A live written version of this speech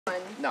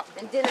No.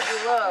 And didn't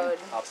reload.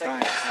 I'll take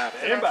it.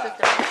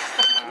 Wow.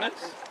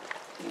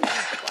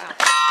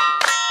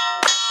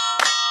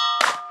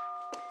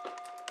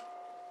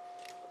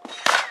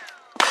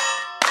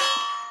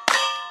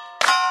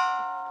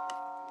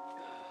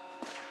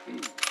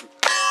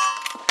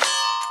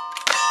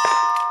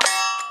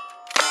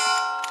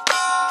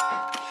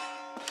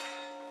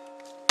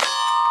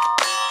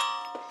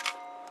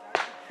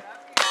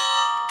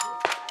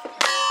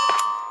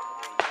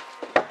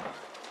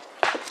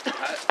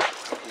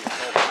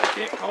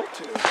 Can't call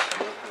to.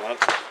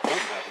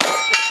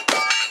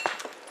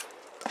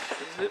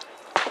 Is it?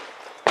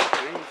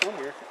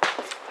 Somewhere.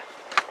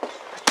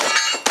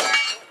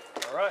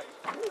 All right.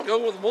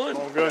 Go with one.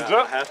 All guns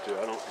up. I have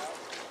to. I don't.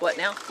 What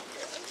now?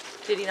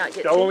 Did he not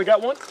get Y'all two? only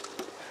got one?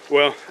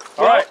 Well.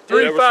 All right.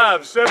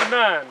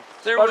 3579.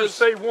 There Started was to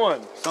say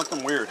one.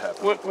 something weird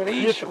happened. When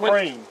he hit the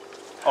frame.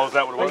 Oh, is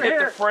that what it was? Hit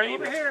the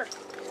frame.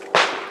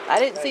 I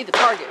didn't see the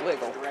target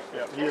wiggle.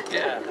 Yeah, he hit the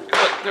Yeah,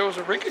 but there was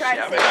a ricochet.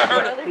 I mean, I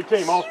heard it. He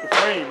came off the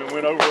frame and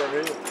went over our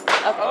head.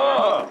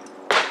 Oh.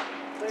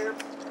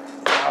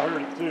 I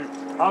heard it too.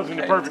 I was in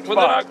the perfect Well,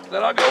 spot.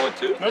 then I'll go with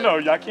two. No,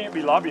 I can't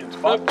be lobbying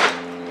spot.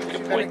 You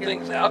can point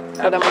things out.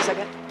 Hold on 1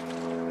 second.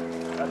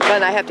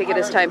 Glenn, I have to get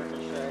his time.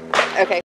 Okay.